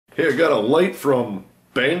Hey, I got a light from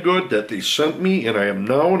Banggood that they sent me, and I am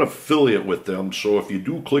now an affiliate with them. So if you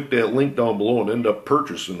do click that link down below and end up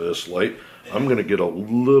purchasing this light, I'm going to get a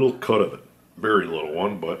little cut of it. Very little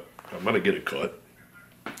one, but I'm going to get a cut.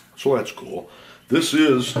 So that's cool. This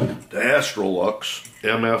is the AstroLux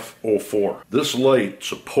MF04. This light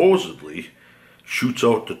supposedly shoots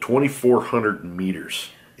out to 2,400 meters,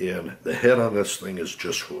 and the head on this thing is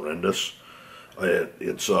just horrendous.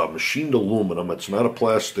 It's machined aluminum. It's not a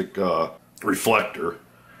plastic reflector.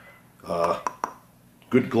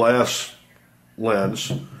 Good glass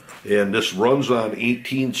lens, and this runs on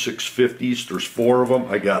 18650s. There's 4 of them.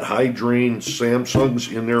 I got high drain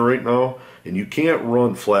Samsungs in there right now, and you can't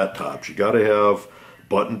run flat tops. You got to have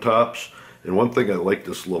button tops. And one thing I like,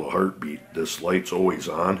 this little heartbeat. This light's always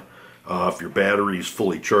on. If your battery is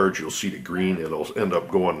fully charged, you'll see the green. It'll end up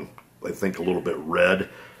going, I think, a little bit red,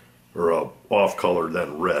 or off color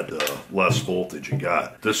than red, less voltage you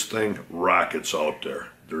got. This thing rockets out there.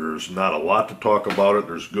 There's not a lot to talk about it.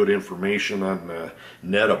 There's good information on the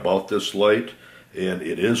net about this light, and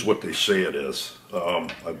it is what they say it is.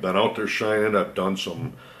 I've been out there shining. I've done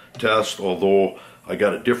some tests, although I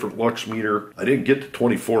got a different lux meter. I didn't get to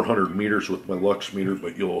 2,400 meters with my lux meter,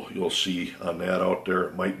 but you'll see on that out there.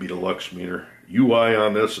 It might be the lux meter. UI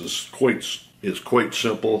on this is quite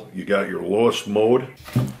simple. You got your lowest mode.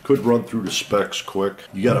 Could run through the specs quick.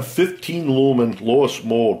 You got a 15 lumen lowest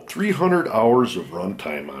mode, 300 hours of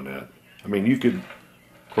runtime on that. I mean, you could,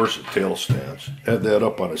 of course, the tail stands, have that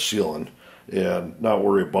up on a ceiling and not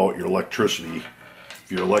worry about your electricity.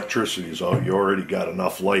 If your electricity is out, you already got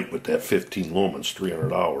enough light with that 15 lumens,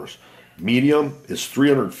 300 hours. Medium is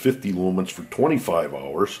 350 lumens for 25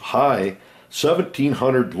 hours. High,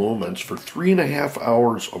 1,700 lumens for 3.5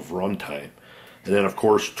 hours of runtime. And then, of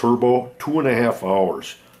course, turbo, 2.5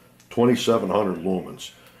 hours, 2,700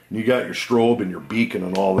 lumens. And you got your strobe and your beacon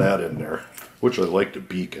and all that in there, which I like the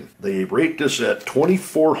beacon. They rate this at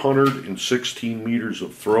 2,416 meters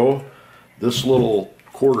of throw. This little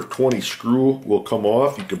 1/4-20 screw will come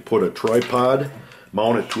off. You can put a tripod,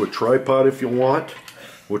 mount it to a tripod if you want,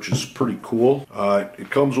 which is pretty cool. It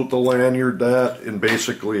comes with the lanyard, that, and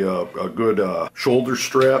basically a good shoulder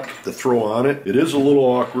strap to throw on it. It is a little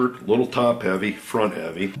awkward, a little top heavy, front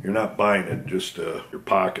heavy. You're not buying it just your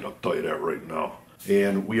pocket, I'll tell you that right now.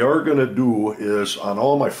 And we are going to do is, on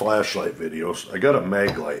all my flashlight videos, I got a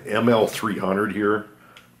Maglite ML300 here.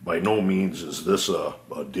 By no means is this a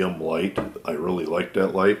dim light. I really like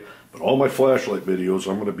that light. But all my flashlight videos,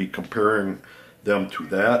 I'm going to be comparing them to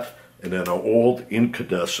that, and then an old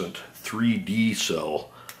incandescent 3D cell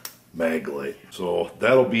Maglite. So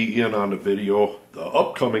that'll be in on the video. The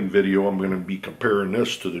upcoming video, I'm going to be comparing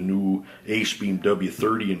this to the new Acebeam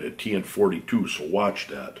W30 and the TN42, so watch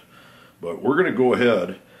that. But we're going to go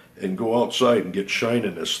ahead and go outside and get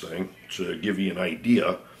shining this thing to give you an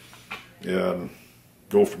idea and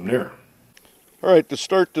go from there. Alright, to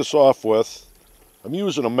start this off with, I'm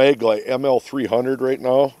using a Maglite ML300 right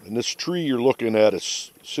now, and this tree you're looking at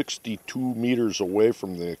is 62 meters away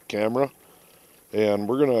from the camera, and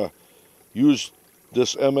we're going to use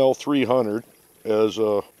this ML300 as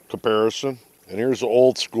a comparison. And here's the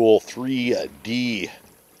old school 3D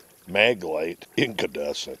Maglite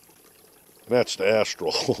incandescent, and that's the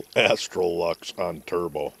AstroLux on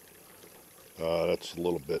turbo. That's a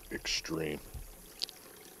little bit extreme.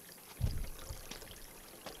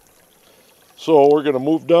 So we're going to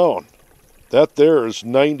move down. That there is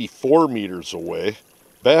 94 meters away.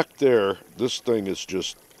 Back there, this thing is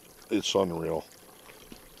just, it's unreal.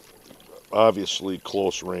 Obviously,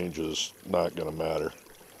 close range is not going to matter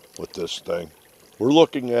with this thing. We're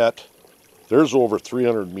looking at, there's over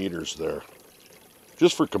 300 meters there.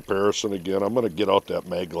 Just for comparison again, I'm going to get out that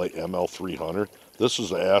Maglite ML300. This is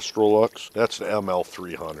the AstroLux. That's the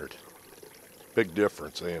ML300. Big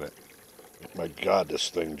difference, ain't it? My God, this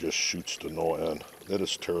thing just shoots to no end. That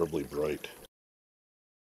is terribly bright.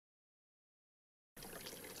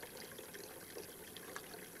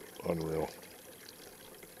 Unreal.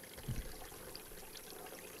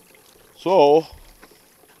 So,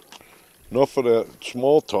 enough of that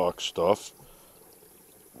small talk stuff.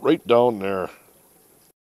 Right down there.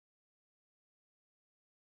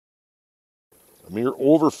 I mean, you're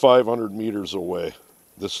over 500 meters away.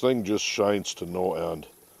 This thing just shines to no end.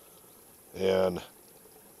 And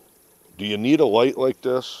do you need a light like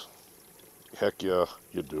this? Heck yeah,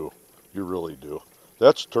 you do. You really do.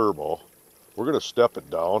 That's turbo. We're going to step it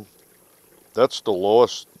down. That's the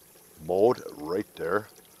lowest mode right there.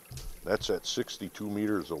 That's at 62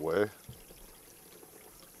 meters away.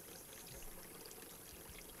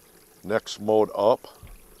 Next mode up.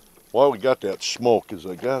 While we got that smoke, is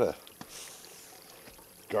I got to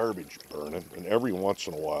garbage burning, and every once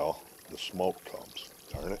in a while the smoke comes.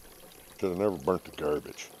 Darn it. Should have never burnt the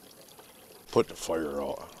garbage. Put the fire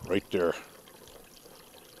out. Right there.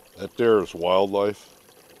 That there is wildlife.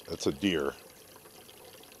 That's a deer.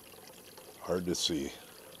 Hard to see.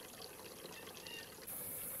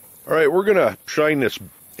 Alright, we're going to shine this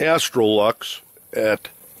AstroLux at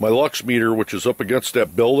my lux meter, which is up against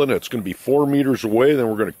that building. It's going to be 4 meters away, then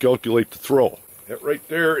we're going to calculate the throw. That right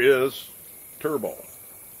there is turbo.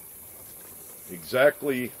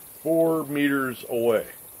 Exactly 4 meters away.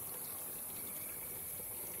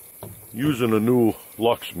 Using a new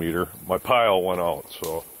lux meter. My pile went out,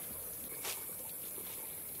 so.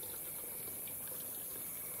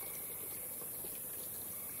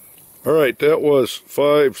 Alright, that was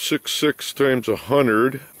 566 times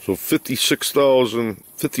 100, so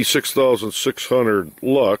 56,600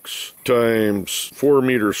 lux times 4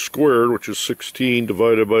 meters squared, which is 16,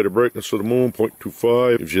 divided by the brightness of the moon,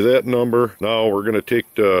 0.25, gives you that number. Now we're going to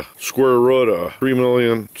take the square root of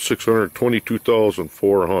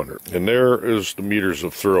 3,622,400. And there is the meters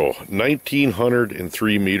of throw.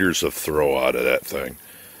 1,903 meters of throw out of that thing.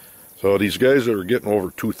 So these guys that are getting over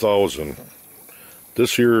 2,000,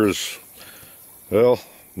 this here is, well,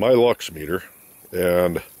 my lux meter,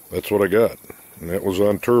 and that's what I got. And that was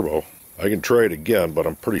on turbo. I can try it again, but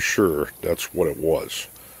I'm pretty sure that's what it was.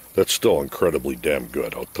 That's still incredibly damn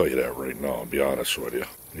good, I'll tell you that right now, I'll be honest with you.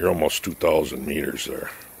 You're almost 2,000 meters there.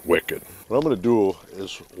 Wicked. What I'm going to do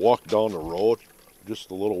is walk down the road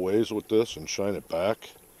just a little ways with this and shine it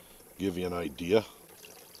back, give you an idea.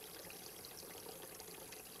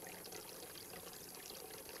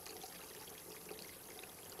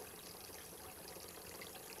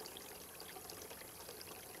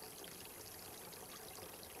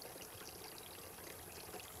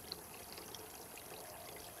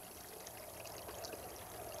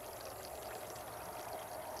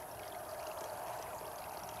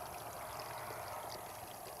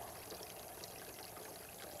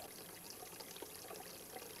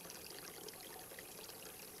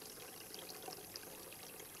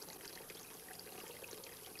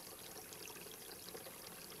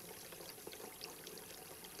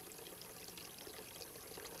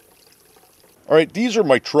 Alright, these are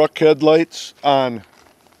my truck headlights on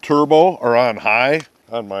turbo, or on high,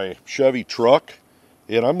 on my Chevy truck.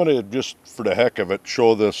 And I'm going to just, for the heck of it,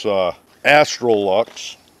 show this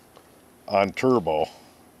AstroLux on turbo.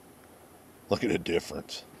 Look at the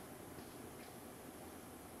difference.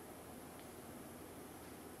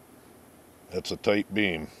 That's a tight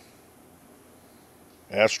beam.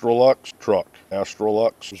 AstroLux truck.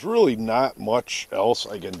 AstroLux. There's really not much else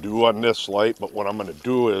I can do on this light, but what I'm going to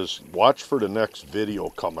do is watch for the next video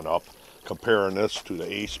coming up, comparing this to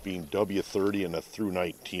the Ace-Beam W30 and the Through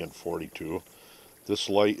Night TN42. This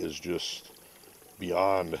light is just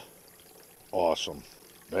beyond awesome.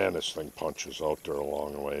 Man, this thing punches out there a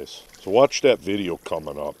long ways. So watch that video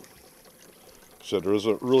coming up. So there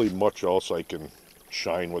isn't really much else I can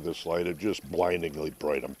shine with this light. It's just blindingly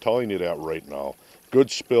bright. I'm telling you that right now. Good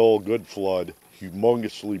spill, good flood,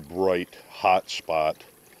 humongously bright, hot spot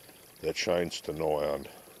that shines to no end.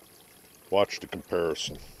 Watch the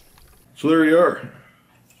comparison. So there you are.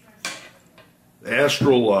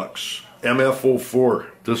 AstroLux MF04.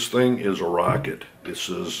 This thing is a rocket. This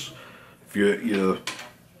is, if you're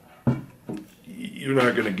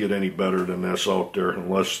not going to get any better than this out there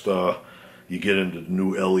unless you get into the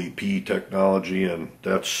new LEP technology, and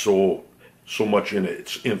that's so much in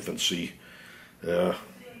its infancy. I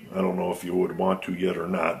don't know if you would want to yet or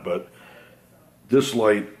not, but this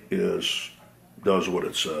light does what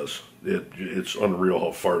it says. It's unreal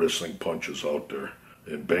how far this thing punches out there.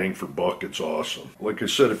 And bang for buck, it's awesome. Like I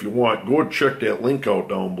said, if you want, go and check that link out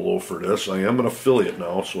down below for this. I am an affiliate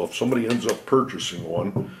now, so if somebody ends up purchasing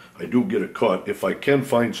one, I do get a cut. If I can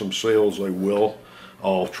find some sales, I will.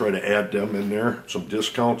 I'll try to add them in there, some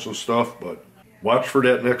discounts and stuff, but watch for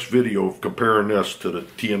that next video of comparing this to the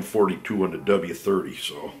TN42 and the W30.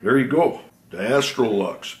 So there you go. The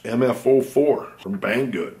AstroLux MF04 from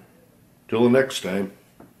Banggood. Till the next time.